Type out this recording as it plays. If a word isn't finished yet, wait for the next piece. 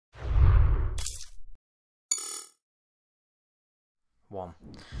1.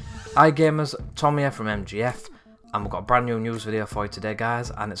 Hi gamers, Tom here from MGF, and we've got a brand new news video for you today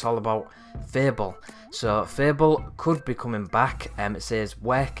guys, and it's all about Fable. So Fable could be coming back. It says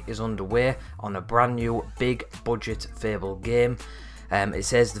work is underway on a brand new big budget Fable game. It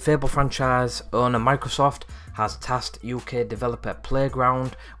says the Fable franchise owner Microsoft has tasked UK developer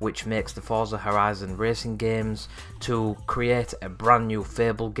Playground, which makes the Forza Horizon racing games, to create a brand new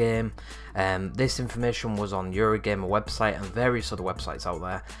Fable game. This information was on Eurogamer website and various other websites out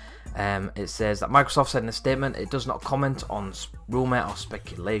there. It says that Microsoft said in a statement it does not comment on rumour or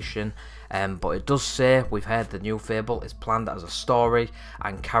speculation, but it does say we've heard the new Fable is planned as a story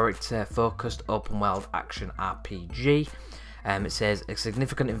and character focused open world action RPG. It says a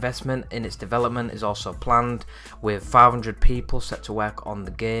significant investment in its development is also planned, with 500 people set to work on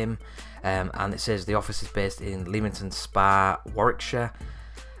the game, and it says the office is based in Leamington Spa, Warwickshire.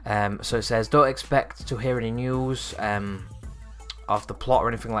 So it says don't expect to hear any news of the plot or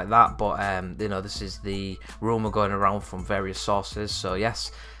anything like that, but you know, this is the rumour going around from various sources. So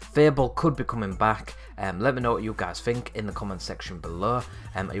yes, Fable could be coming back. Let me know what you guys think in the comment section below.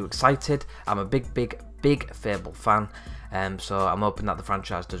 Are you excited? I'm a big Fable fan, so I'm hoping that the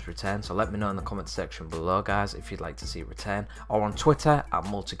franchise does return. So let me know in the comment section below guys if you'd like to see it return, or on Twitter at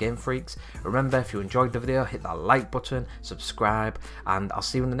MultiGameFreaks. Remember, if you enjoyed the video, hit that like button, subscribe, and I'll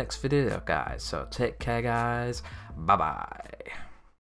see you in the next video guys. So take care guys, bye bye.